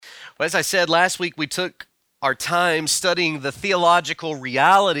Well, as I said last week, we took our time studying the theological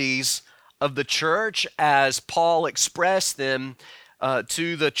realities of the church as Paul expressed them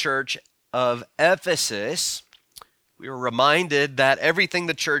to the church of Ephesus. We were reminded that everything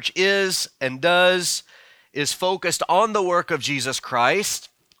the church is and does is focused on the work of Jesus Christ,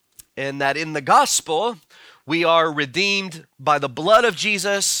 and that in the gospel, we are redeemed by the blood of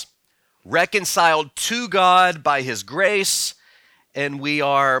Jesus, reconciled to God by his grace, and we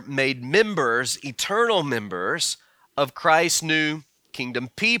are made members, eternal members, of Christ's new kingdom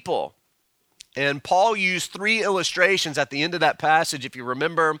people. And Paul used three illustrations at the end of that passage, if you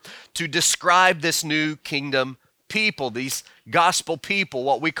remember, to describe this new kingdom people, these gospel people,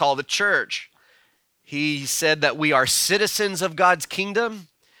 what we call the church. He said that we are citizens of God's kingdom,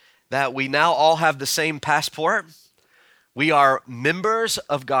 that we now all have the same passport. We are members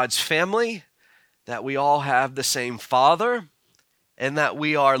of God's family, that we all have the same Father, and that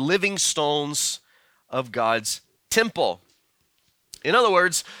we are living stones of God's temple. In other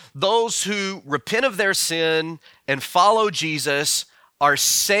words, those who repent of their sin and follow Jesus are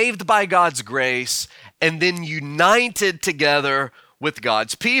saved by God's grace and then united together with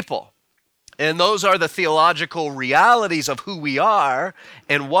God's people. And those are the theological realities of who we are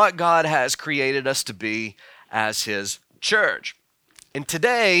and what God has created us to be as his church. And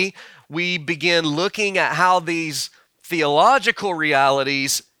today, we begin looking at how these theological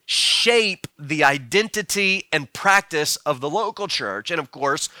realities shape the identity and practice of the local church, and of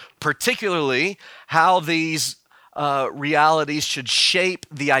course, particularly how these realities should shape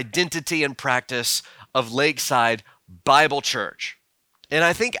the identity and practice of Lakeside Bible Church. And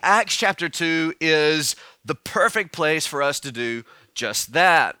I think Acts chapter 2 is the perfect place for us to do just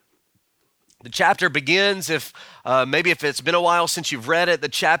that. The chapter begins, maybe if it's been a while since you've read it, the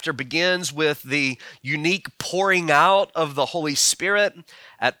chapter begins with the unique pouring out of the Holy Spirit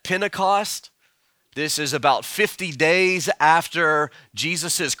at Pentecost. This is about 50 days after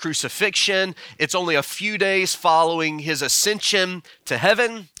Jesus' crucifixion. It's only a few days following his ascension to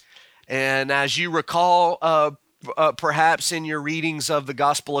heaven. And as you recall, perhaps in your readings of the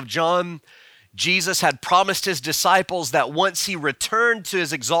Gospel of John, Jesus had promised his disciples that once he returned to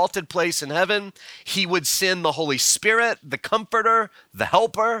his exalted place in heaven, he would send the Holy Spirit, the Comforter, the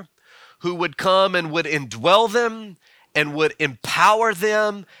Helper, who would come and would indwell them and would empower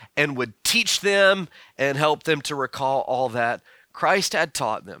them and would teach them and help them to recall all that Christ had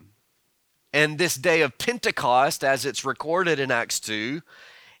taught them. And this day of Pentecost, as it's recorded in Acts 2,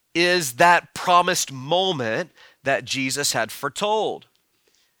 is that promised moment that Jesus had foretold.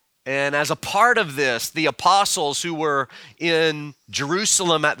 And as a part of this, the apostles who were in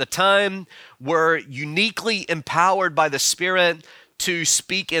Jerusalem at the time were uniquely empowered by the Spirit to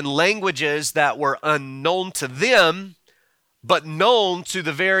speak in languages that were unknown to them, but known to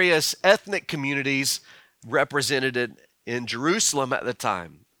the various ethnic communities represented in Jerusalem at the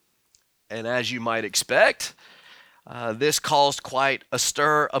time. And as you might expect, this caused quite a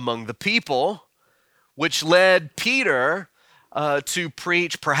stir among the people, which led Peter to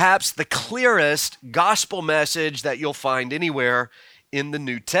preach perhaps the clearest gospel message that you'll find anywhere in the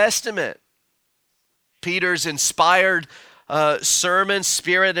New Testament. Peter's inspired sermon,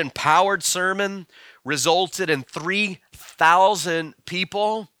 Spirit-empowered sermon, resulted in 3,000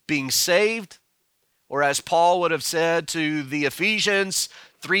 people being saved, or as Paul would have said to the Ephesians,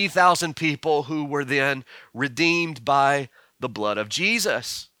 3,000 people who were then redeemed by the blood of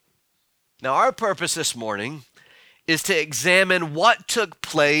Jesus. Now, our purpose this morning is to examine what took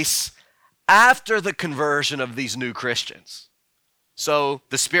place after the conversion of these new Christians. So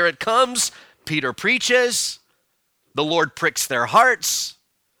the Spirit comes, Peter preaches, the Lord pricks their hearts,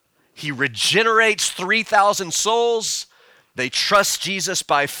 he regenerates 3,000 souls, they trust Jesus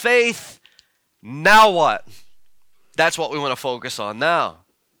by faith. Now what? That's what we want to focus on now.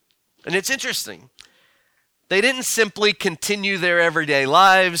 And it's interesting. They didn't simply continue their everyday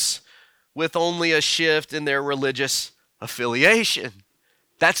lives with only a shift in their religious affiliation.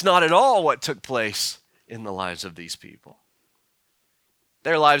 That's not at all what took place in the lives of these people.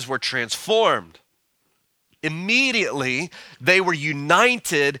 Their lives were transformed. Immediately, they were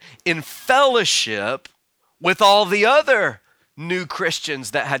united in fellowship with all the other new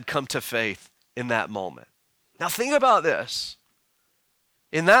Christians that had come to faith in that moment. Now think about this.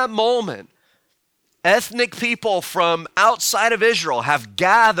 In that moment, ethnic people from outside of Israel have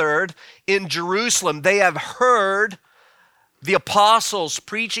gathered in Jerusalem. They have heard the apostles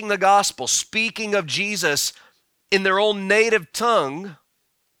preaching the gospel, speaking of Jesus in their own native tongue.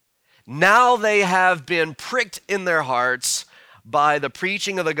 Now they have been pricked in their hearts by the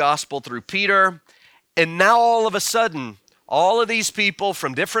preaching of the gospel through Peter. And now all of a sudden, All of these people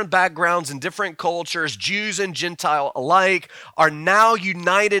from different backgrounds and different cultures, Jews and Gentile alike, are now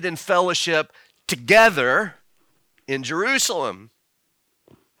united in fellowship together in Jerusalem.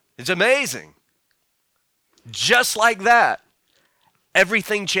 It's amazing. Just like that,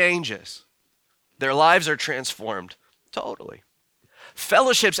 everything changes. Their lives are transformed totally.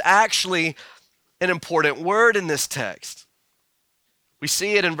 Fellowship's actually an important word in this text. We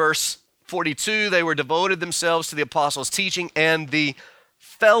see it in verse 42. They were devoted themselves to the apostles' teaching and the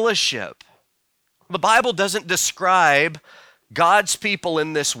fellowship. The Bible doesn't describe God's people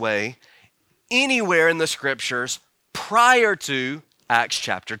in this way anywhere in the scriptures prior to Acts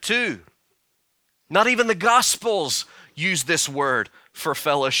chapter 2. Not even the Gospels use this word for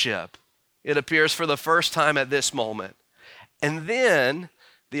fellowship. It appears for the first time at this moment. And then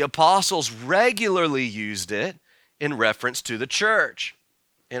the apostles regularly used it in reference to the church.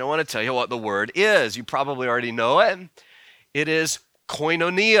 And I want to tell you what the word is. You probably already know it. It is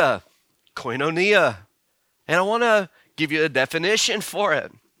koinonia. Koinonia. And I want to give you a definition for it.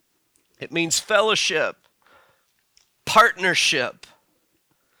 It means fellowship, partnership,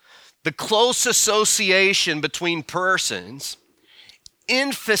 the close association between persons,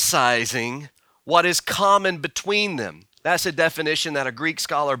 emphasizing what is common between them. That's a definition that a Greek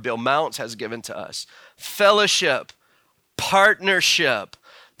scholar, Bill Mounts, has given to us. Fellowship, partnership,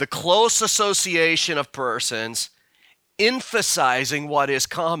 the close association of persons, emphasizing what is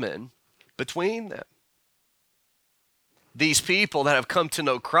common between them. These people that have come to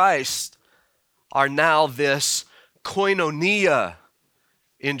know Christ are now this koinonia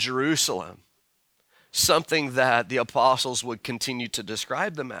in Jerusalem, something that the apostles would continue to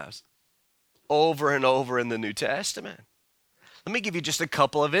describe them as over and over in the New Testament. Let me give you just a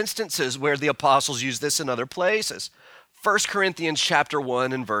couple of instances where the apostles use this in other places. 1 Corinthians chapter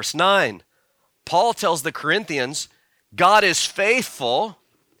 1 and verse 9. Paul tells the Corinthians, God is faithful,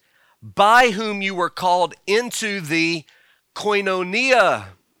 by whom you were called into the koinonia,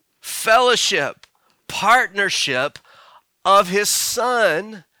 fellowship, partnership of his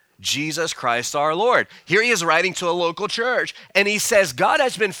Son, Jesus Christ our Lord. Here he is writing to a local church, and he says, God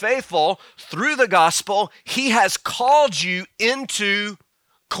has been faithful through the gospel. He has called you into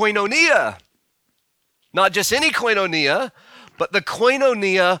koinonia. Not just any koinonia, but the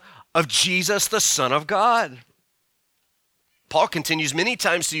koinonia of Jesus, the Son of God. Paul continues many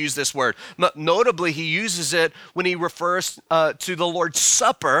times to use this word. Notably, he uses it when he refers to the Lord's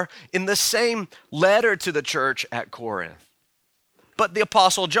Supper in the same letter to the church at Corinth. But the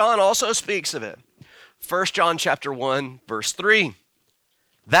Apostle John also speaks of it. 1 John chapter 1, verse 3.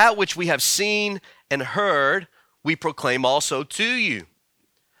 That which we have seen and heard, we proclaim also to you,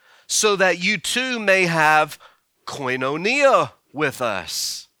 so that you too may have koinonia with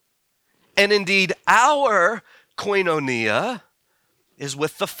us. And indeed, our koinonia is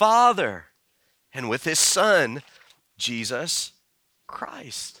with the Father and with his Son, Jesus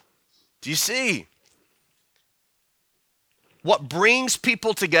Christ. Do you see? What brings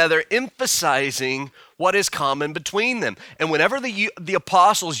people together, emphasizing what is common between them. And whenever the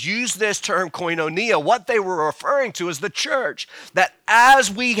apostles use this term koinonia, what they were referring to is the church. That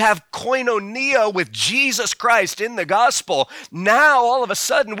as we have koinonia with Jesus Christ in the gospel, now all of a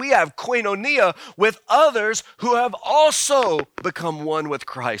sudden we have koinonia with others who have also become one with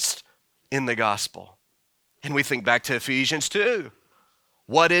Christ in the gospel. And we think back to Ephesians 2.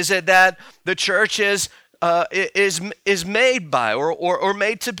 What is it that the church is made by or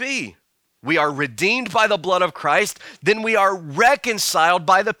made to be? We are redeemed by the blood of Christ, then we are reconciled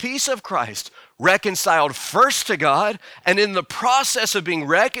by the peace of Christ. Reconciled first to God, and in the process of being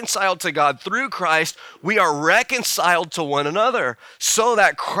reconciled to God through Christ, we are reconciled to one another, so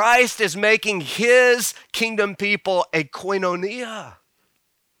that Christ is making his kingdom people a koinonia.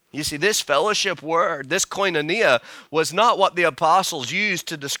 You see, this fellowship word, this koinonia, was not what the apostles used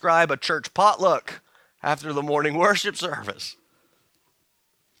to describe a church potluck after the morning worship service.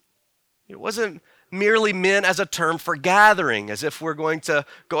 It wasn't merely meant as a term for gathering, as if we're going to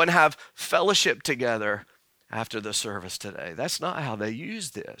go and have fellowship together after the service today. That's not how they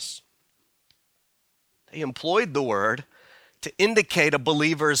used this. They employed the word to indicate a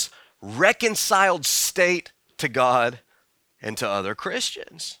believer's reconciled state to God and to other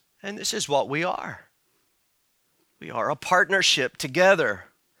Christians. And this is what we are. We are a partnership together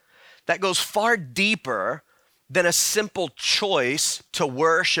that goes far deeper than a simple choice to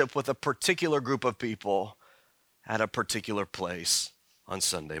worship with a particular group of people at a particular place on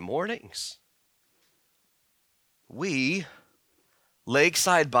Sunday mornings. We,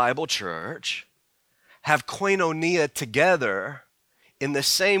 Lakeside Bible Church, have koinonia together in the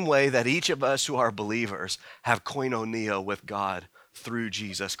same way that each of us who are believers have koinonia with God through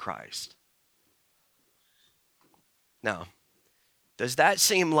Jesus Christ. Now, does that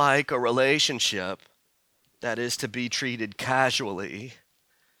seem like a relationship that is to be treated casually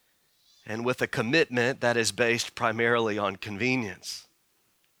and with a commitment that is based primarily on convenience?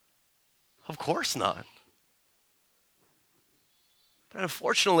 Of course not. But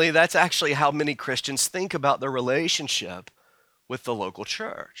unfortunately, that's actually how many Christians think about their relationship with the local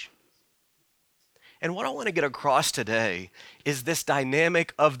church. And what I want to get across today is this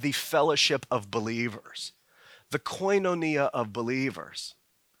dynamic of the fellowship of believers, the koinonia of believers,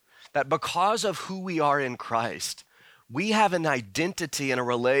 that because of who we are in Christ, we have an identity and a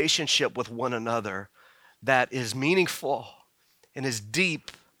relationship with one another that is meaningful and is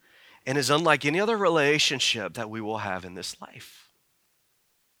deep and is unlike any other relationship that we will have in this life.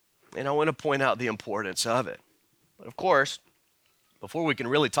 And I want to point out the importance of it. But of course, before we can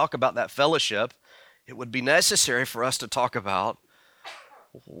really talk about that fellowship, it would be necessary for us to talk about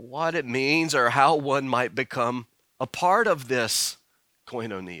what it means or how one might become a part of this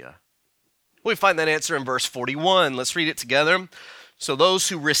koinonia. We find that answer in verse 41. Let's read it together. So those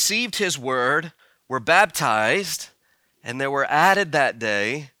who received his word were baptized, and there were added that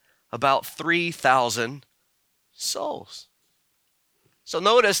day about 3,000 souls. So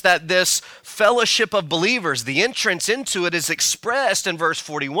notice that this fellowship of believers, the entrance into it is expressed in verse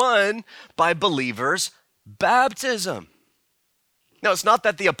 41 by believers' baptism. Now, it's not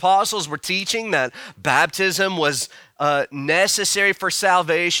that the apostles were teaching that baptism was necessary for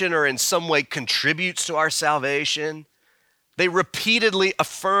salvation or in some way contributes to our salvation. They repeatedly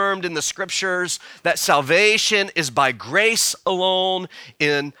affirmed in the scriptures that salvation is by grace alone,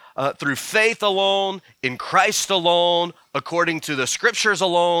 through faith alone, in Christ alone, according to the scriptures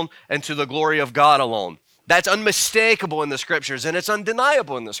alone, and to the glory of God alone. That's unmistakable in the scriptures, and it's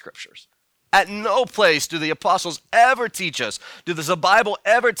undeniable in the scriptures. At no place do the apostles ever teach us, does the Bible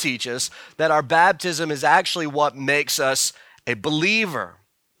ever teach us that our baptism is actually what makes us a believer.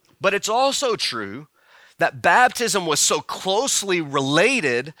 But it's also true that baptism was so closely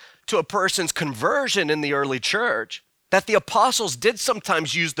related to a person's conversion in the early church that the apostles did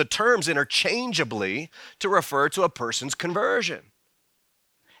sometimes use the terms interchangeably to refer to a person's conversion.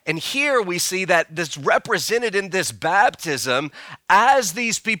 And here we see that this represented in this baptism, as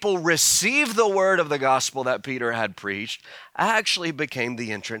these people received the word of the gospel that Peter had preached, actually became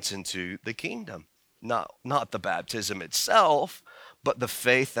the entrance into the kingdom. Not the baptism itself, but the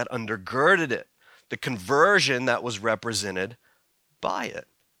faith that undergirded it, the conversion that was represented by it.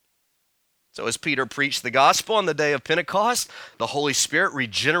 So as Peter preached the gospel on the day of Pentecost, the Holy Spirit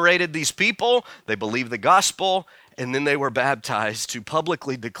regenerated these people. They believed the gospel, and then they were baptized to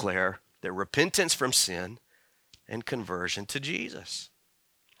publicly declare their repentance from sin and conversion to Jesus.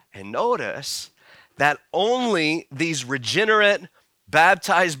 And notice that only these regenerate,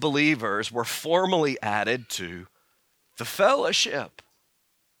 baptized believers were formally added to the fellowship.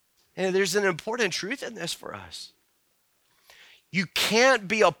 And there's an important truth in this for us. You can't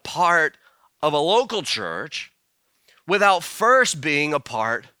be a part of a local church without first being a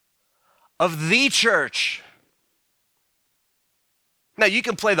part of the church. Now, you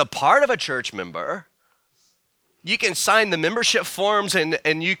can play the part of a church member. You can sign the membership forms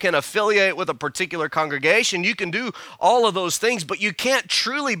and you can affiliate with a particular congregation. You can do all of those things, but you can't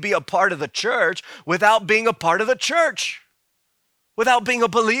truly be a part of the church without being a part of the church, without being a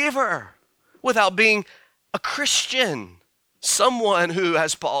believer, without being a Christian, someone who,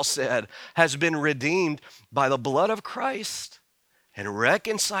 as Paul said, has been redeemed by the blood of Christ and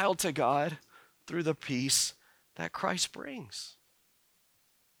reconciled to God through the peace that Christ brings.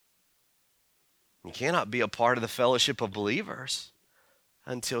 You cannot be a part of the fellowship of believers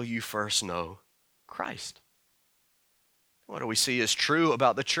until you first know Christ. What do we see is true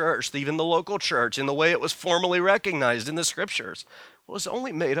about the church, even the local church, in the way it was formally recognized in the scriptures? It was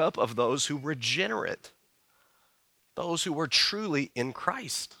only made up of those who were regenerate, those who were truly in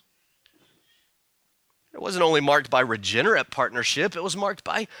Christ. It wasn't only marked by regenerate partnership, it was marked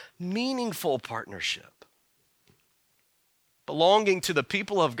by meaningful partnership. Belonging to the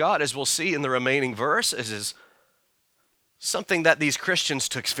people of God, as we'll see in the remaining verses, is something that these Christians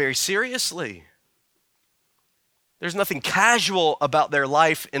took very seriously. There's nothing casual about their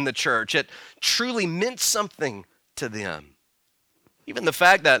life in the church. It truly meant something to them. Even the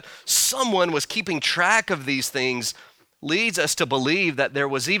fact that someone was keeping track of these things leads us to believe that there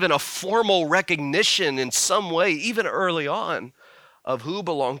was even a formal recognition in some way, even early on, of who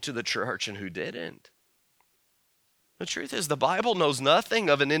belonged to the church and who didn't. The truth is, the Bible knows nothing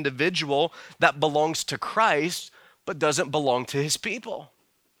of an individual that belongs to Christ but doesn't belong to his people.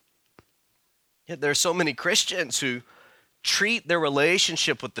 Yet there are so many Christians who treat their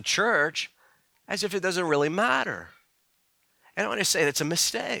relationship with the church as if it doesn't really matter. And I want to say that's a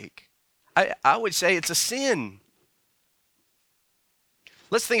mistake. I would say it's a sin.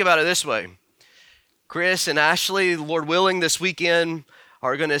 Let's think about it this way. Chris and Ashley, Lord willing, this weekend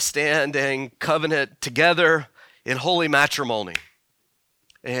are going to stand and covenant together in holy matrimony.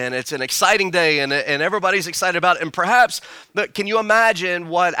 And it's an exciting day, and everybody's excited about it. And perhaps, can you imagine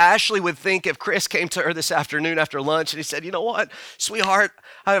what Ashley would think if Chris came to her this afternoon after lunch and he said, "You know what, sweetheart,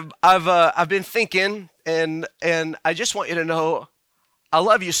 I've been thinking, and I just want you to know I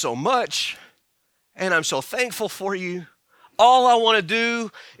love you so much, and I'm so thankful for you. All I want to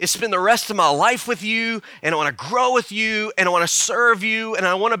do is spend the rest of my life with you, and I want to grow with you, and I want to serve you, and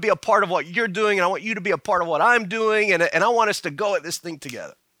I want to be a part of what you're doing, and I want you to be a part of what I'm doing, and I want us to go at this thing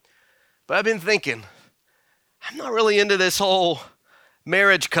together. But I've been thinking, I'm not really into this whole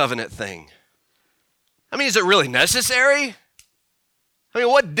marriage covenant thing. I mean, is it really necessary? I mean,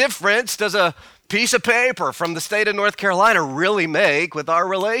 what difference does a piece of paper from the state of North Carolina really make with our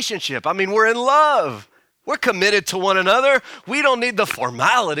relationship? I mean, we're in love. We're committed to one another. We don't need the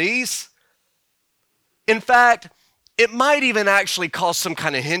formalities. In fact, it might even actually cause some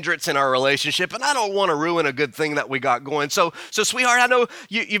kind of hindrance in our relationship, and I don't want to ruin a good thing that we got going. So sweetheart, I know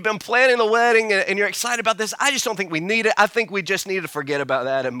you've been planning the wedding and you're excited about this. I just don't think we need it. I think we just need to forget about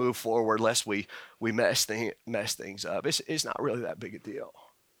that and move forward lest we mess things up. It's not really that big a deal.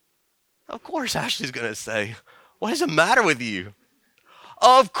 Of course, Ashley's going to say, what does it matter with you?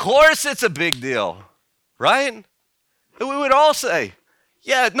 Of course it's a big deal, right? And we would all say,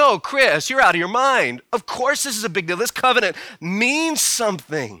 yeah, no, Chris, you're out of your mind. Of course this is a big deal. This covenant means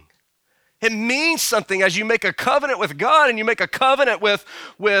something. It means something as you make a covenant with God and you make a covenant with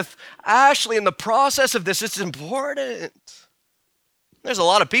Ashley. In the process of this, it's important. There's a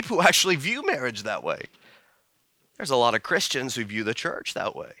lot of people who actually view marriage that way. There's a lot of Christians who view the church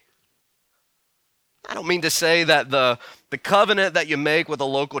that way. I don't mean to say that the covenant that you make with a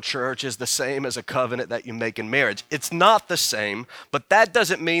local church is the same as a covenant that you make in marriage. It's not the same, but that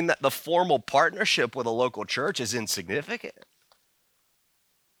doesn't mean that the formal partnership with a local church is insignificant.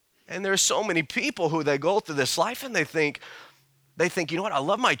 And there's so many people who they go through this life and they think, you know what, I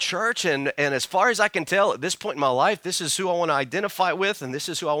love my church, and as far as I can tell at this point in my life, this is who I want to identify with, and this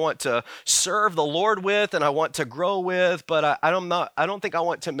is who I want to serve the Lord with, and I want to grow with, but I don't think I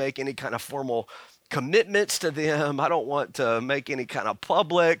want to make any kind of formal commitments to them. I don't want to make any kind of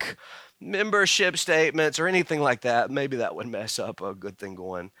public membership statements or anything like that. Maybe that would mess up a good thing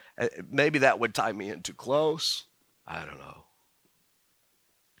going. Maybe that would tie me in too close. I don't know.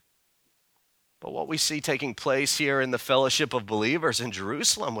 But what we see taking place here in the fellowship of believers in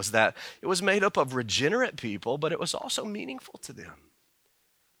Jerusalem was that it was made up of regenerate people, but it was also meaningful to them.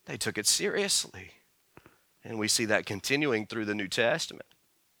 They took it seriously. And we see that continuing through the New Testament.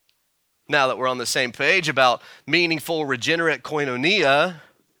 Now that we're on the same page about meaningful, regenerate koinonia,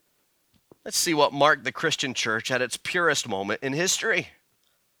 let's see what marked the Christian church at its purest moment in history.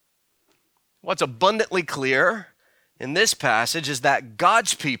 What's abundantly clear in this passage is that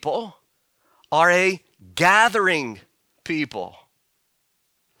God's people are a gathering people.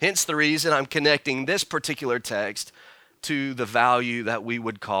 Hence the reason I'm connecting this particular text to the value that we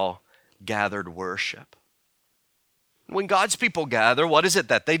would call gathered worship. When God's people gather, what is it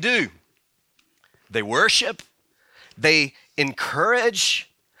that they do? They worship, they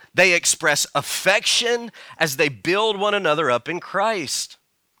encourage, they express affection as they build one another up in Christ.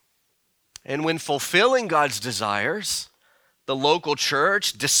 And when fulfilling God's desires, the local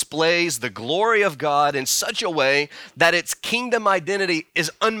church displays the glory of God in such a way that its kingdom identity is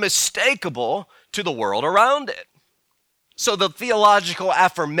unmistakable to the world around it. So the theological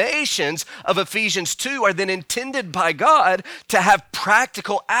affirmations of Ephesians 2 are then intended by God to have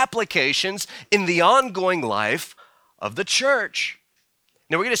practical applications in the ongoing life of the church.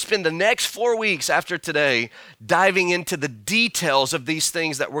 Now we're going to spend the next 4 weeks after today diving into the details of these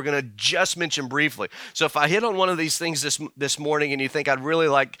things that we're going to just mention briefly. So if I hit on one of these things this morning and you think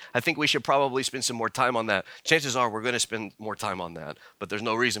I think we should probably spend some more time on that, chances are we're going to spend more time on that, but there's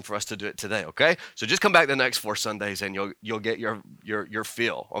no reason for us to do it today, okay? So just come back the next 4 Sundays and you'll get your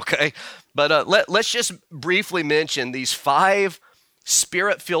feel, okay? But let's just briefly mention these 5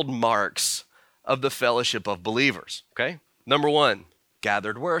 spirit-filled marks of the fellowship of believers, okay? Number 1,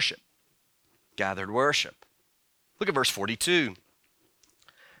 gathered worship. Gathered worship. Look at verse 42.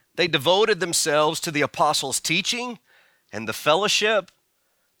 They devoted themselves to the apostles' teaching and the fellowship,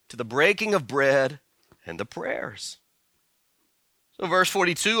 to the breaking of bread and the prayers. So verse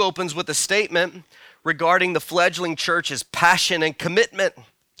 42 opens with a statement regarding the fledgling church's passion and commitment.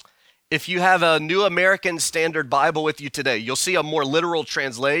 If you have a New American Standard Bible with you today, you'll see a more literal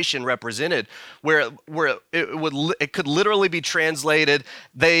translation represented where it could literally be translated,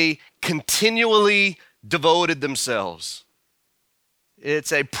 they continually devoted themselves.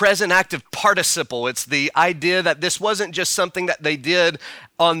 It's a present active participle. It's the idea that this wasn't just something that they did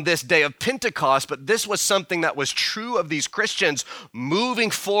on this day of Pentecost, but this was something that was true of these Christians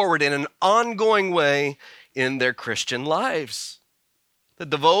moving forward in an ongoing way in their Christian lives. The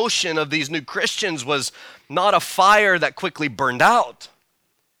devotion of these new Christians was not a fire that quickly burned out.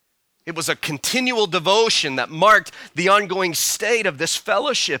 It was a continual devotion that marked the ongoing state of this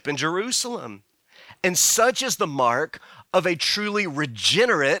fellowship in Jerusalem. And such is the mark of a truly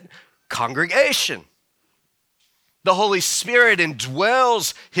regenerate congregation. The Holy Spirit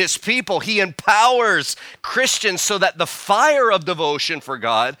indwells his people. He empowers Christians so that the fire of devotion for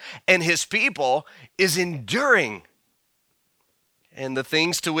God and his people is enduring. And the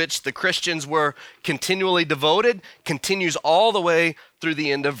things to which the Christians were continually devoted continues all the way through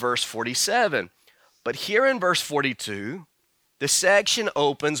the end of verse 47. But here in verse 42, the section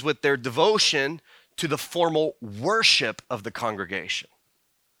opens with their devotion to the formal worship of the congregation.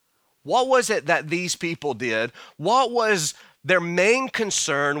 What was it that these people did? What was their main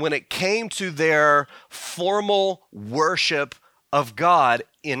concern when it came to their formal worship of God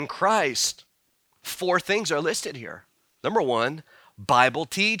in Christ? 4 things are listed here. Number 1, Bible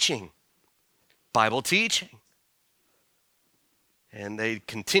teaching. Bible teaching. And they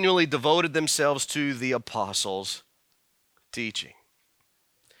continually devoted themselves to the apostles' teaching.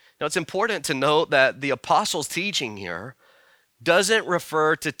 Now, it's important to note that the apostles' teaching here doesn't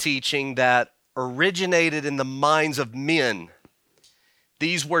refer to teaching that originated in the minds of men.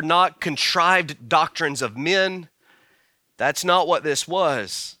 These were not contrived doctrines of men. That's not what this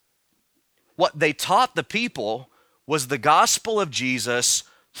was. What they taught the people was the gospel of Jesus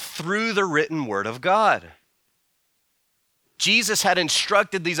through the written word of God. Jesus had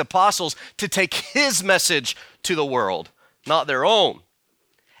instructed these apostles to take his message to the world, not their own.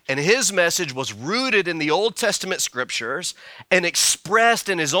 And his message was rooted in the Old Testament scriptures and expressed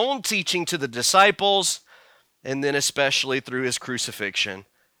in his own teaching to the disciples, and then especially through his crucifixion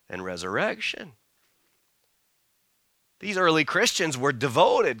and resurrection. These early Christians were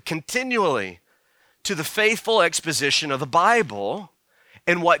devoted continually to the faithful exposition of the Bible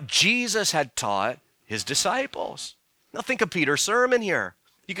and what Jesus had taught his disciples. Now think of Peter's sermon here.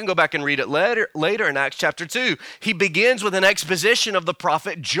 You can go back and read it later in Acts chapter 2. He begins with an exposition of the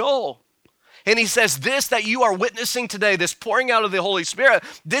prophet Joel. And he says, this that you are witnessing today, this pouring out of the Holy Spirit,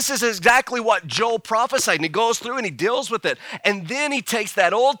 this is exactly what Joel prophesied. And he goes through and he deals with it. And then he takes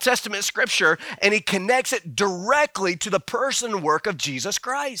that Old Testament scripture and he connects it directly to the person and work of Jesus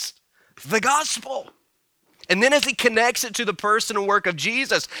Christ, the gospel. And then as he connects it to the person and work of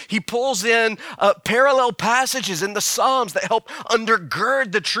Jesus, he pulls in parallel passages in the Psalms that help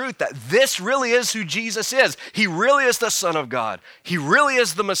undergird the truth that this really is who Jesus is. He really is the Son of God. He really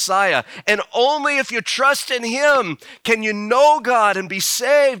is the Messiah. And only if you trust in him can you know God and be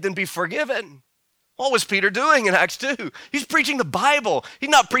saved and be forgiven. What was Peter doing in Acts 2? He's preaching the Bible. He's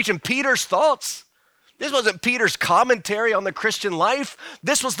not preaching Peter's thoughts. This wasn't Peter's commentary on the Christian life.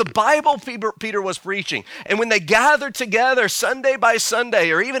 This was the Bible Peter was preaching. And when they gathered together Sunday by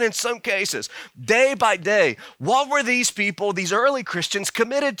Sunday, or even in some cases, day by day, what were these people, these early Christians,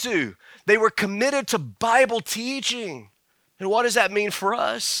 committed to? They were committed to Bible teaching. And what does that mean for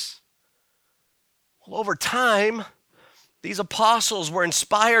us? Well, over time, these apostles were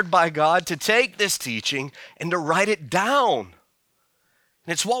inspired by God to take this teaching and to write it down.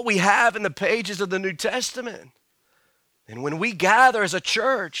 And it's what we have in the pages of the New Testament. And when we gather as a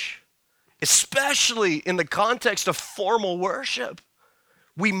church, especially in the context of formal worship,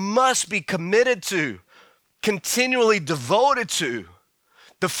 we must be committed to, continually devoted to,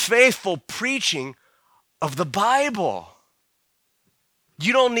 the faithful preaching of the Bible.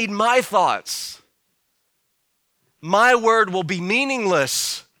 You don't need my thoughts. My word will be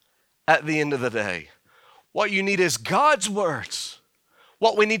meaningless at the end of the day. What you need is God's words.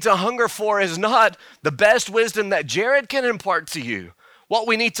 What we need to hunger for is not the best wisdom that Jared can impart to you. What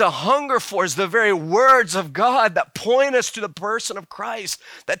we need to hunger for is the very words of God that point us to the person of Christ,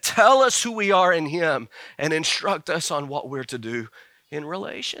 that tell us who we are in him and instruct us on what we're to do in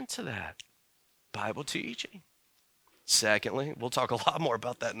relation to that. Bible teaching. Secondly, we'll talk a lot more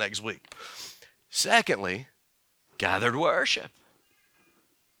about that next week. Secondly, gathered worship.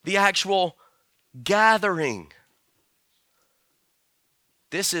 The actual gathering.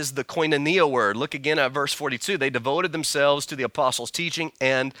 This is the koinonia word. Look again at verse 42. They devoted themselves to the apostles' teaching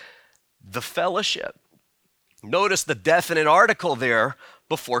and the fellowship. Notice the definite article there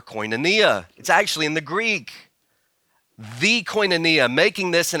before koinonia. It's actually in the Greek. The koinonia,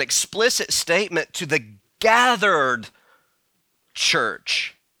 making this an explicit statement to the gathered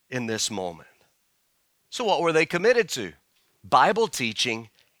church in this moment. So what were they committed to? Bible teaching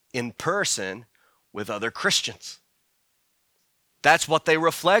in person with other Christians. That's what they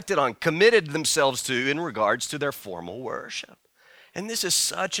reflected on, committed themselves to in regards to their formal worship. And this is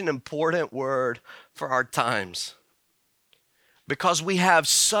such an important word for our times because we have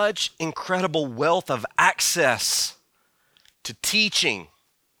such incredible wealth of access to teaching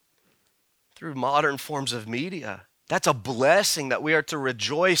through modern forms of media. That's a blessing that we are to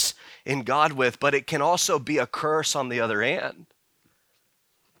rejoice in God with, but it can also be a curse on the other hand.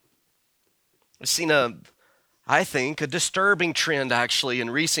 I've seen I think, a disturbing trend actually in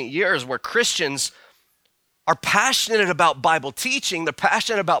recent years where Christians are passionate about Bible teaching, they're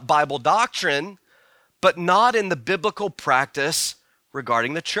passionate about Bible doctrine, but not in the biblical practice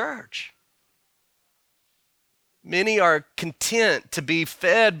regarding the church. Many are content to be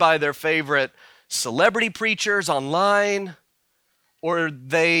fed by their favorite celebrity preachers online, or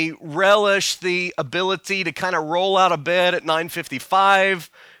they relish the ability to kind of roll out of bed at 9:55,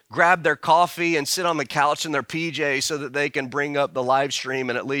 grab their coffee and sit on the couch in their PJs so that they can bring up the live stream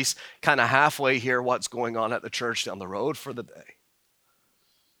and at least kind of halfway hear what's going on at the church down the road for the day.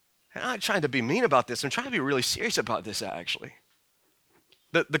 And I'm not trying to be mean about this. I'm trying to be really serious about this, actually.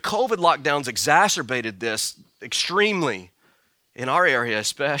 The COVID lockdowns exacerbated this extremely, in our area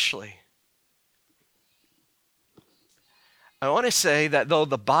especially. I want to say that though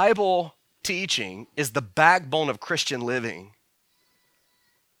the Bible teaching is the backbone of Christian living,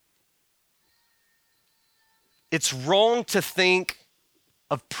 it's wrong to think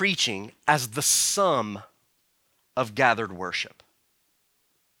of preaching as the sum of gathered worship.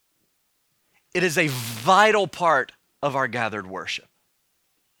 It is a vital part of our gathered worship.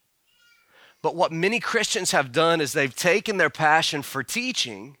 But what many Christians have done is they've taken their passion for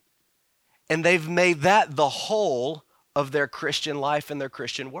teaching and they've made that the whole of their Christian life and their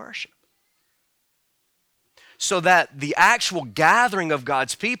Christian worship. So that the actual gathering of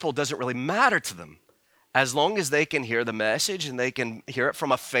God's people doesn't really matter to them, as long as they can hear the message and they can hear it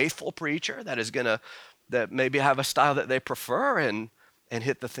from a faithful preacher that maybe have a style that they prefer and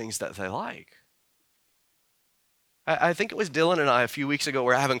hit the things that they like. I think it was Dylan and I a few weeks ago, we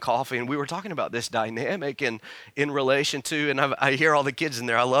were having coffee and we were talking about this dynamic in relation to, and I hear all the kids in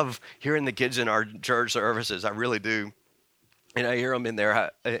there. I love hearing the kids in our church services. I really do. And I hear them in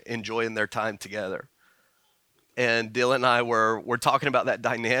there enjoying their time together. And Dylan and I were talking about that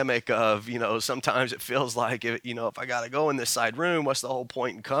dynamic of, sometimes it feels like, if I got to go in this side room, what's the whole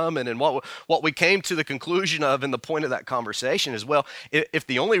point in coming? And what we came to the conclusion of and the point of that conversation is, well, if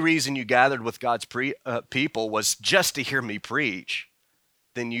the only reason you gathered with God's people was just to hear me preach,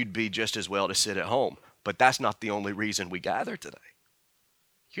 then you'd be just as well to sit at home. But that's not the only reason we gather today.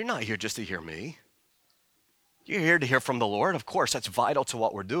 You're not here just to hear me. You're here to hear from the Lord. Of course, that's vital to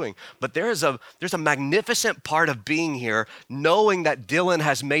what we're doing. But there's a magnificent part of being here, knowing that Dylan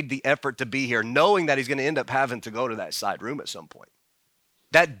has made the effort to be here, knowing that he's going to end up having to go to that side room at some point.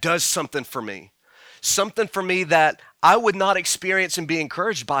 That does something for me. Something for me that I would not experience and be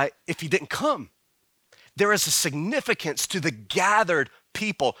encouraged by if he didn't come. There is a significance to the gathered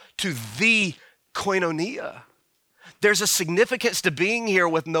people, to the koinonia. There's a significance to being here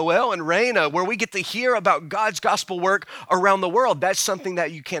with Noel and Raina where we get to hear about God's gospel work around the world. That's something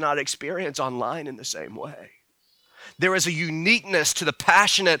that you cannot experience online in the same way. There is a uniqueness to the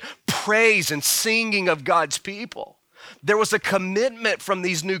passionate praise and singing of God's people. There was a commitment from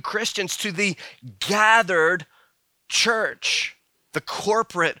these new Christians to the gathered church, the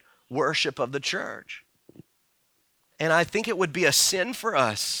corporate worship of the church. And I think it would be a sin for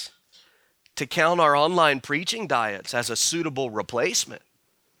us to count our online preaching diets as a suitable replacement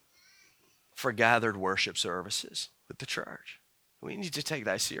for gathered worship services with the church. We need to take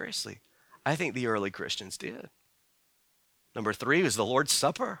that seriously. I think the early Christians did. Number 3 was the Lord's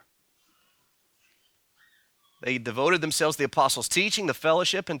Supper. They devoted themselves to the apostles' teaching, the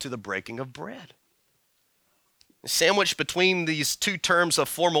fellowship, and to the breaking of bread. Sandwiched between these two terms of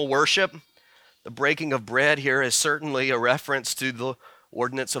formal worship, the breaking of bread here is certainly a reference to the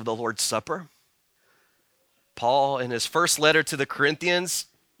ordinance of the Lord's Supper. Paul, in his first letter to the Corinthians,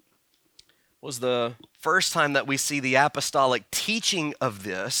 was the first time that we see the apostolic teaching of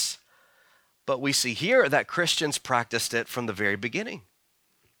this, but we see here that Christians practiced it from the very beginning.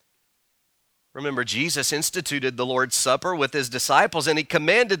 Remember, Jesus instituted the Lord's Supper with his disciples, and he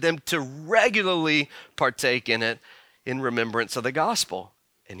commanded them to regularly partake in it in remembrance of the gospel.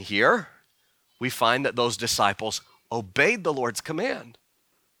 And here we find that those disciples obeyed the Lord's command.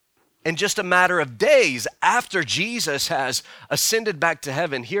 In just a matter of days after Jesus has ascended back to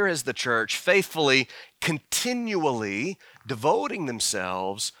heaven, here is the church faithfully, continually devoting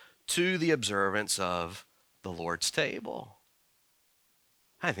themselves to the observance of the Lord's table.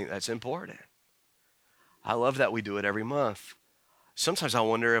 I think that's important. I love that we do it every month. Sometimes I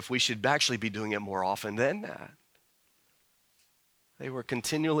wonder if we should actually be doing it more often than that. They were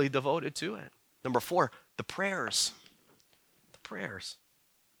continually devoted to it. Number 4, the prayers. The prayers.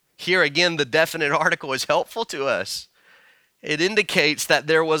 Here again, the definite article is helpful to us. It indicates that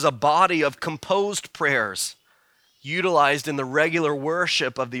there was a body of composed prayers utilized in the regular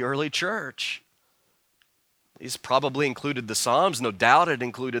worship of the early church. These probably included the Psalms. No doubt it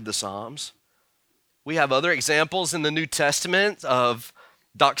included the Psalms. We have other examples in the New Testament of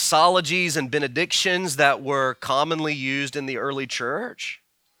doxologies and benedictions that were commonly used in the early church.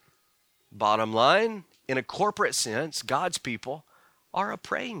 Bottom line, in a corporate sense, God's people are a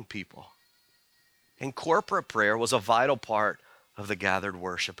praying people. And corporate prayer was a vital part of the gathered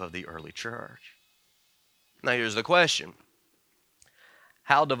worship of the early church. Now here's the question.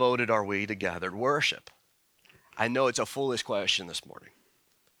 How devoted are we to gathered worship? I know it's a foolish question this morning.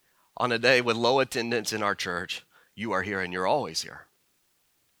 On a day with low attendance in our church, you are here and you're always here.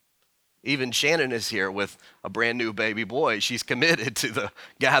 Even Shannon is here with a brand new baby boy. She's committed to the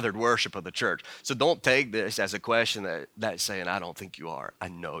gathered worship of the church. So don't take this as a question that's saying, I don't think you are. I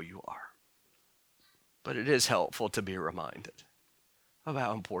know you are. But it is helpful to be reminded of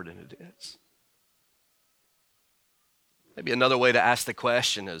how important it is. Maybe another way to ask the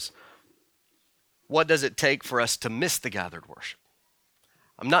question is, what does it take for us to miss the gathered worship?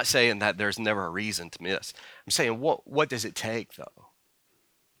 I'm not saying that there's never a reason to miss. I'm saying, what does it take, though?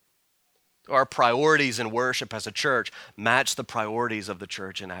 Our priorities in worship as a church match the priorities of the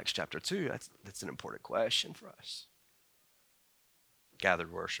church in Acts chapter 2? That's an important question for us.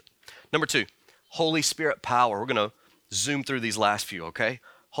 Gathered worship. Number 2, Holy Spirit power. We're going to zoom through these last few, okay?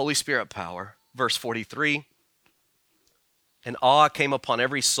 Holy Spirit power. Verse 43. And awe came upon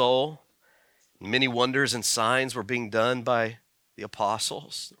every soul. Many wonders and signs were being done by the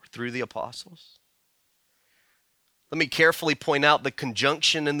apostles, or through the apostles. Let me carefully point out the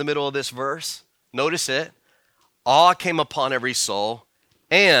conjunction in the middle of this verse. Notice it. Awe came upon every soul,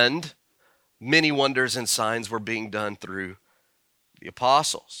 and many wonders and signs were being done through the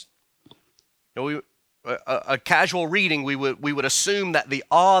apostles. You know, a casual reading, we would assume that the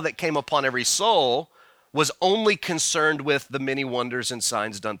awe that came upon every soul was only concerned with the many wonders and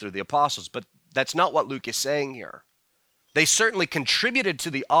signs done through the apostles. But that's not what Luke is saying here. They certainly contributed to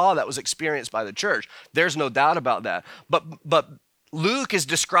the awe that was experienced by the church. There's no doubt about that. But Luke is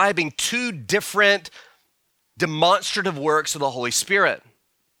describing 2 different demonstrative works of the Holy Spirit.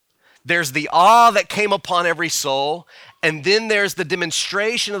 There's the awe that came upon every soul, and then there's the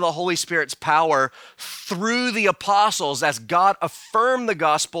demonstration of the Holy Spirit's power through the apostles as God affirmed the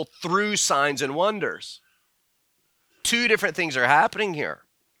gospel through signs and wonders. 2 different things are happening here.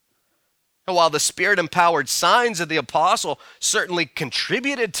 And while the Spirit-empowered signs of the apostle certainly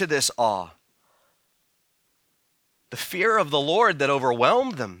contributed to this awe, the fear of the Lord that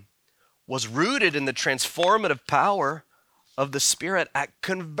overwhelmed them was rooted in the transformative power of the Spirit at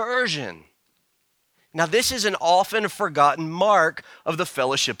conversion. Now, this is an often forgotten mark of the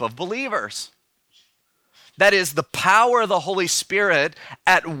fellowship of believers. That is the power of the Holy Spirit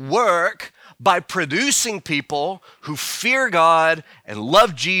at work by producing people who fear God and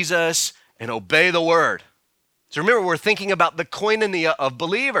love Jesus and obey the word. So remember, we're thinking about the koinonia of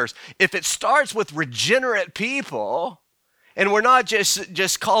believers. If it starts with regenerate people, and we're not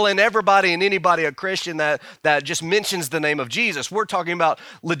just calling everybody and anybody a Christian that just mentions the name of Jesus. We're talking about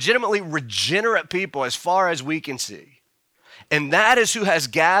legitimately regenerate people as far as we can see. And that is who has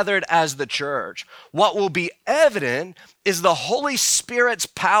gathered as the church. What will be evident is the Holy Spirit's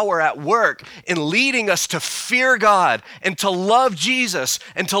power at work in leading us to fear God and to love Jesus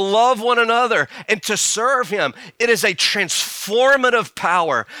and to love one another and to serve Him. It is a transformative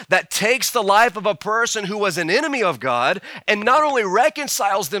power that takes the life of a person who was an enemy of God and not only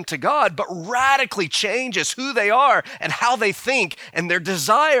reconciles them to God, but radically changes who they are and how they think and their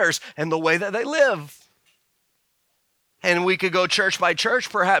desires and the way that they live. And we could go church by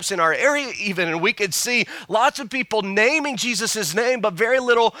church, perhaps in our area even, and we could see lots of people naming Jesus' name, but very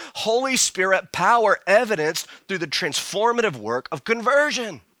little Holy Spirit power evidenced through the transformative work of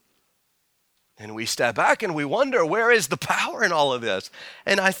conversion. And we step back and we wonder, where is the power in all of this?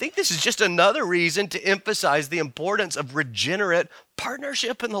 And I think this is just another reason to emphasize the importance of regenerate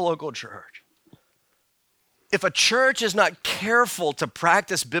partnership in the local church. If a church is not careful to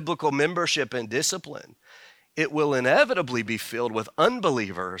practice biblical membership and discipline, it will inevitably be filled with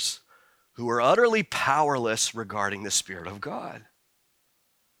unbelievers who are utterly powerless regarding the Spirit of God.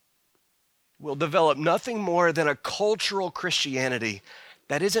 We'll develop nothing more than a cultural Christianity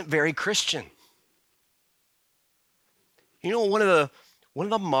that isn't very Christian. You know, one of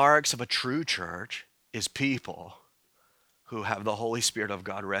the marks of a true church is people who have the Holy Spirit of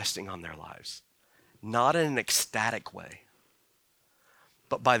God resting on their lives. Not in an ecstatic way,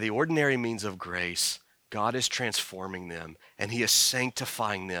 but by the ordinary means of grace, God is transforming them and He is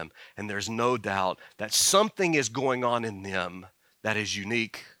sanctifying them. And there's no doubt that something is going on in them that is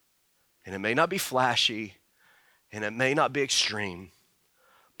unique. And it may not be flashy and it may not be extreme,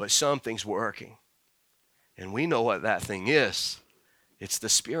 but something's working. And we know what that thing is. It's the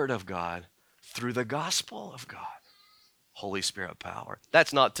Spirit of God through the gospel of God. Holy Spirit power.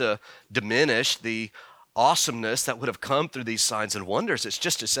 That's not to diminish the awesomeness that would have come through these signs and wonders. It's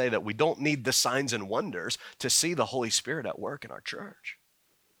just to say that we don't need the signs and wonders to see the Holy Spirit at work in our church.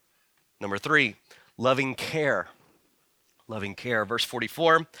 Number 3, loving care. Loving care. Verse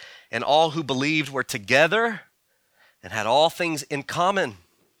 44, and all who believed were together and had all things in common.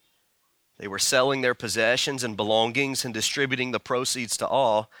 They were selling their possessions and belongings and distributing the proceeds to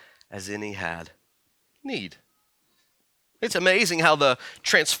all as any had need. It's amazing how the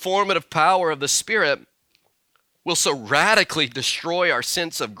transformative power of the Spirit will so radically destroy our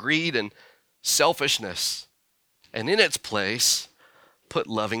sense of greed and selfishness, and in its place, put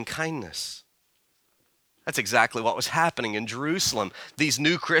loving kindness. That's exactly what was happening in Jerusalem. These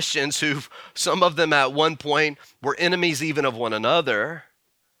new Christians who, some of them at one point were enemies even of one another,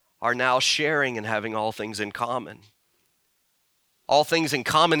 are now sharing and having all things in common. All things in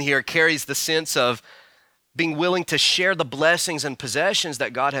common here carries the sense of being willing to share the blessings and possessions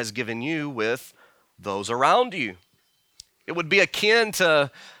that God has given you with those around you. It would be akin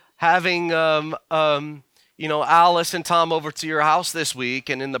to having, Alice and Tom over to your house this week,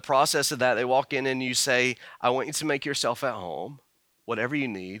 and in the process of that, they walk in and you say, I want you to make yourself at home. Whatever you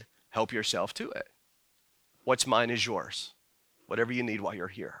need, help yourself to it. What's mine is yours. Whatever you need while you're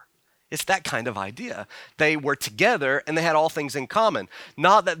here. It's that kind of idea. They were together and they had all things in common.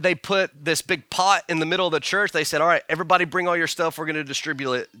 Not that they put this big pot in the middle of the church. They said, all right, everybody bring all your stuff. We're going to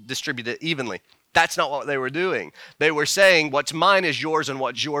distribute it evenly. That's not what they were doing. They were saying, what's mine is yours and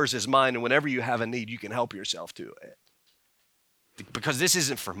what's yours is mine. And whenever you have a need, you can help yourself to it. Because this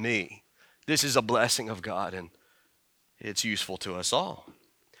isn't for me. This is a blessing of God and it's useful to us all.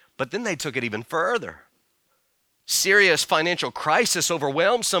 But then they took it even further. Serious financial crisis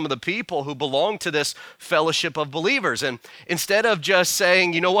overwhelmed some of the people who belonged to this fellowship of believers. And instead of just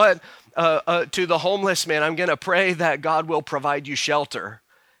saying, you know what, to the homeless man, I'm going to pray that God will provide you shelter.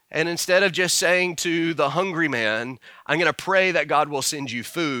 And instead of just saying to the hungry man, I'm going to pray that God will send you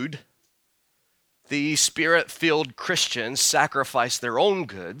food, the Spirit-filled Christians sacrificed their own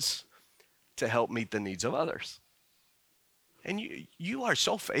goods to help meet the needs of others. And you are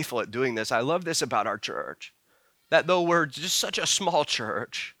so faithful at doing this. I love this about our church. That though we're just such a small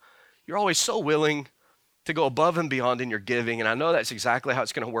church, you're always so willing to go above and beyond in your giving. And I know that's exactly how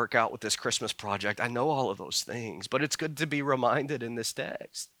it's going to work out with this Christmas project. I know all of those things, but it's good to be reminded in this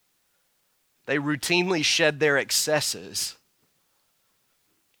text. They routinely shed their excesses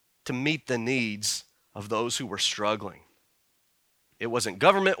to meet the needs of those who were struggling. It wasn't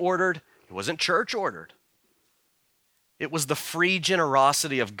government ordered. It wasn't church ordered. It was the free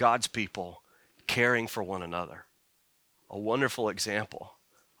generosity of God's people caring for one another. A wonderful example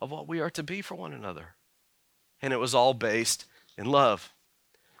of what we are to be for one another. And it was all based in love.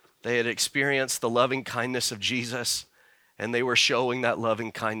 They had experienced the loving kindness of Jesus, and they were showing that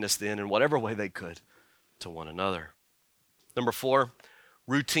loving kindness then in whatever way they could to one another. Number 4,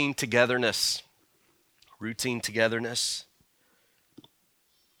 routine togetherness. Routine togetherness.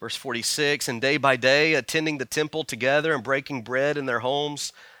 Verse 46, and day by day, attending the temple together and breaking bread in their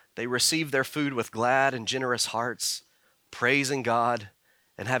homes, they received their food with glad and generous hearts, praising God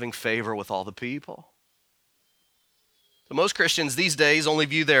and having favor with all the people. So most Christians these days only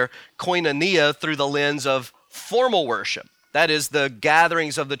view their koinonia through the lens of formal worship. That is the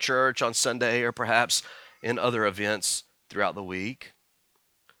gatherings of the church on Sunday or perhaps in other events throughout the week.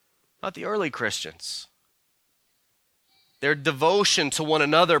 Not the early Christians. Their devotion to one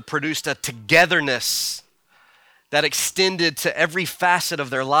another produced a togetherness that extended to every facet of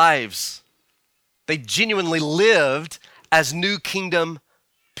their lives. They genuinely lived as new kingdom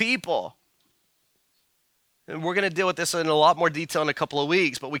people. And we're going to deal with this in a lot more detail in a couple of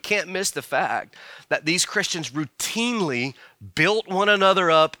weeks, but we can't miss the fact that these Christians routinely built one another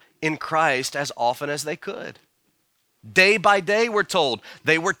up in Christ as often as they could. Day by day, we're told,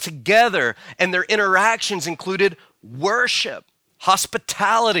 they were together, and their interactions included worship,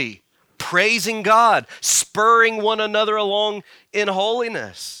 hospitality, praising God, spurring one another along in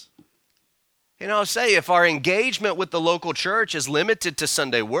holiness. Say if our engagement with the local church is limited to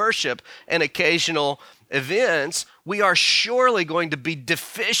Sunday worship and occasional events, we are surely going to be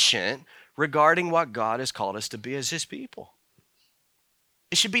deficient regarding what God has called us to be as his people.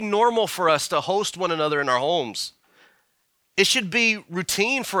 It should be normal for us to host one another in our homes. It should be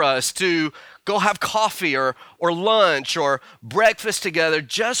routine for us to go have coffee or lunch or breakfast together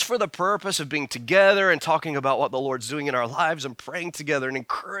just for the purpose of being together and talking about what the Lord's doing in our lives and praying together and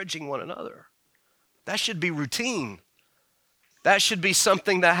encouraging one another. That should be routine. That should be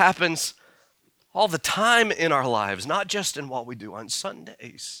something that happens all the time in our lives, not just in what we do on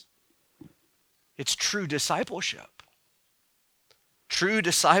Sundays. It's true discipleship. True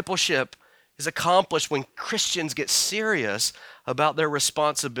discipleship is accomplished when Christians get serious about their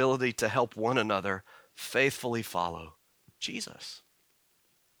responsibility to help one another faithfully follow Jesus.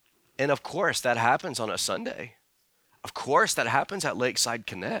 And of course, that happens on a Sunday. Of course, that happens at Lakeside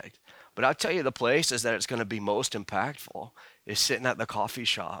Connect. But I'll tell you, the places that it's going to be most impactful is sitting at the coffee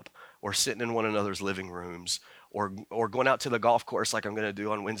shop or sitting in one another's living rooms or going out to the golf course like I'm going to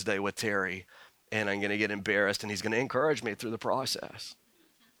do on Wednesday with Terry, and I'm going to get embarrassed and he's going to encourage me through the process.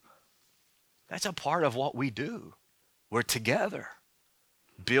 That's a part of what we do. We're together,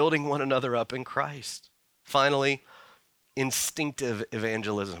 building one another up in Christ. Finally, instinctive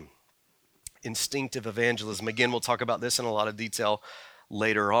evangelism. Instinctive evangelism. Again, we'll talk about this in a lot of detail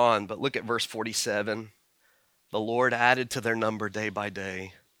later on, but look at verse 47. The Lord added to their number day by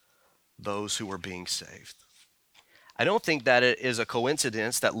day those who were being saved. I don't think that it is a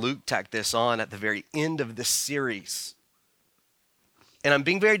coincidence that Luke tacked this on at the very end of this series. And I'm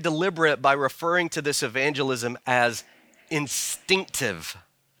being very deliberate by referring to this evangelism as instinctive,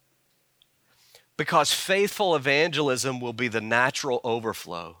 because faithful evangelism will be the natural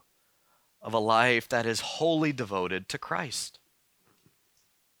overflow of a life that is wholly devoted to Christ.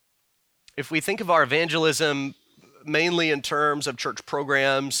 If we think of our evangelism mainly in terms of church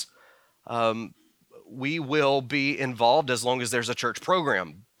programs, we will be involved as long as there's a church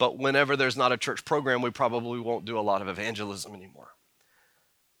program. But whenever there's not a church program, we probably won't do a lot of evangelism anymore.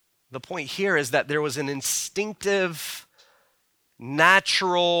 The point here is that there was an instinctive,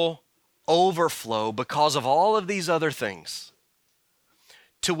 natural overflow because of all of these other things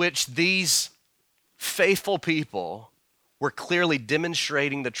to which these faithful people were clearly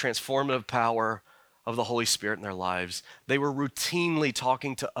demonstrating the transformative power of the Holy Spirit in their lives. They were routinely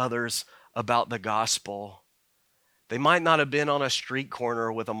talking to others about the gospel. They might not have been on a street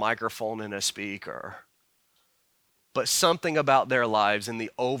corner with a microphone and a speaker, but something about their lives and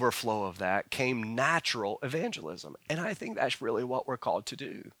the overflow of that came natural evangelism. And I think that's really what we're called to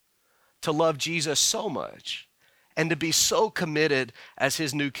do, to love Jesus so much and to be so committed as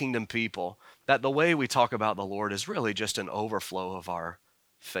his new kingdom people that the way we talk about the Lord is really just an overflow of our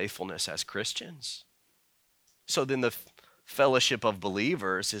faithfulness as Christians. So then the fellowship of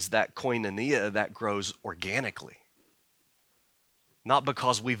believers is that koinonia that grows organically. Not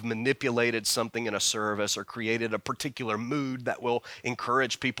because we've manipulated something in a service or created a particular mood that will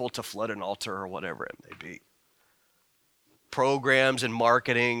encourage people to flood an altar or whatever it may be. Programs and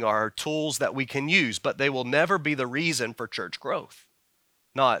marketing are tools that we can use, but they will never be the reason for church growth.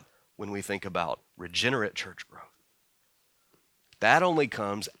 Not when we think about regenerate church growth. That only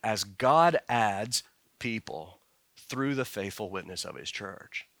comes as God adds people through the faithful witness of his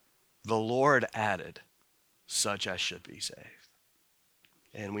church. The Lord added such as should be saved.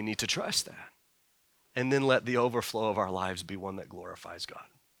 And we need to trust that. And then let the overflow of our lives be one that glorifies God.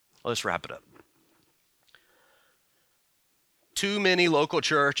 Let's wrap it up. Too many local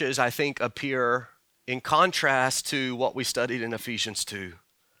churches, I think, appear in contrast to what we studied in Ephesians 2.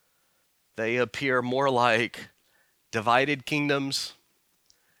 They appear more like divided kingdoms,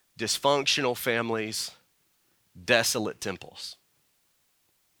 dysfunctional families, desolate temples,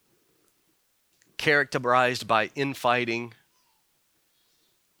 characterized by infighting,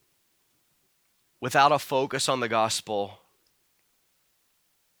 without a focus on the gospel,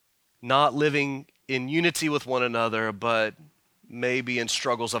 not living in unity with one another, but maybe in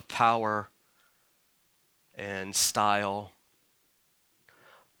struggles of power and style.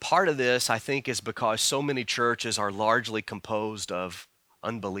 Part of this, I think, is because so many churches are largely composed of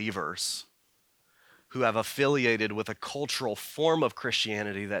unbelievers who have affiliated with a cultural form of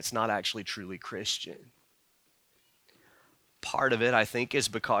Christianity that's not actually truly Christian. Part of it, I think, is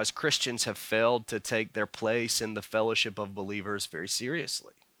because Christians have failed to take their place in the fellowship of believers very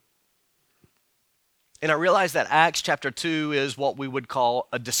seriously. And I realize that Acts chapter 2 is what we would call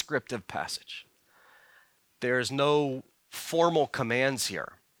a descriptive passage. There's no formal commands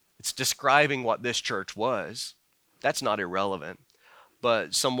here. It's describing what this church was. That's not irrelevant.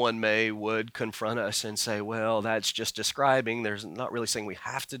 But someone would confront us and say, well, that's just describing. There's not really saying we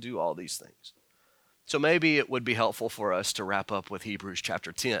have to do all these things. So maybe it would be helpful for us to wrap up with Hebrews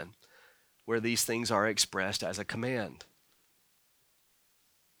chapter 10, where these things are expressed as a command.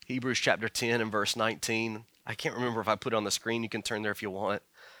 Hebrews chapter 10 and verse 19. I can't remember if I put it on the screen. You can turn there if you want.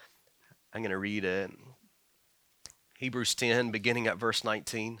 I'm going to read it. Hebrews 10, beginning at verse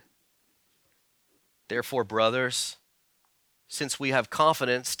 19. Therefore, brothers, since we have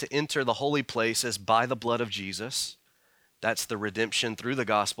confidence to enter the holy places by the blood of Jesus, that's the redemption through the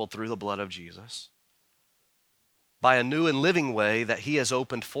gospel, through the blood of Jesus, by a new and living way that he has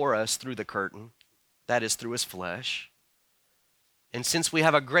opened for us through the curtain, that is through his flesh. And since we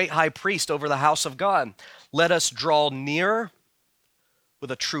have a great high priest over the house of God, let us draw near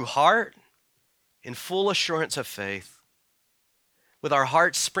with a true heart in full assurance of faith, with our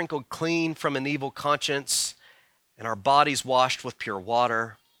hearts sprinkled clean from an evil conscience and our bodies washed with pure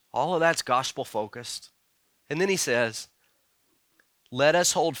water. All of that's gospel focused. And then he says, let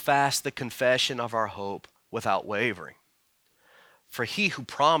us hold fast the confession of our hope without wavering. For he who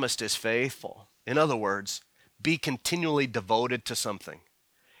promised is faithful. In other words, be continually devoted to something.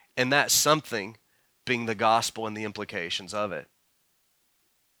 And that something being the gospel and the implications of it.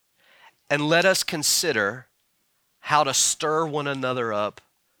 And let us consider how to stir one another up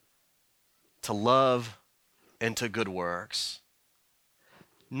to love and to good works,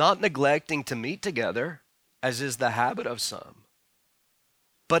 not neglecting to meet together, as is the habit of some,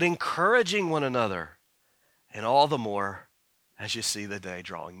 but encouraging one another, and all the more as you see the day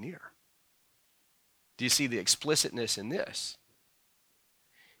drawing near. Do you see the explicitness in this?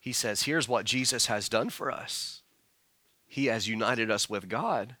 He says, here's what Jesus has done for us. He has united us with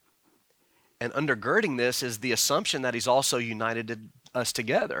God. And undergirding this is the assumption that he's also united us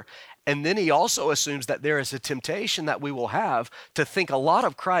together. And then he also assumes that there is a temptation that we will have to think a lot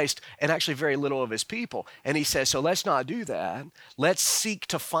of Christ and actually very little of his people. And he says, so let's not do that. Let's seek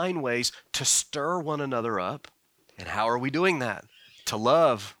to find ways to stir one another up. And how are we doing that? To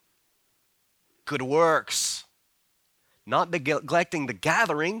love, good works, not neglecting the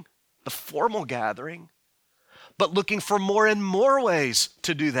gathering, the formal gathering, but looking for more and more ways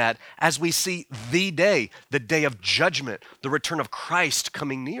to do that as we see the day of judgment, the return of Christ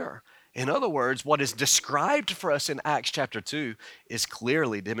coming near. In other words, what is described for us in Acts chapter 2 is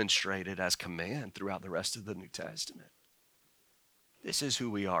clearly demonstrated as command throughout the rest of the New Testament. This is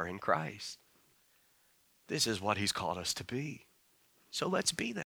who we are in Christ. This is what he's called us to be. So let's be that.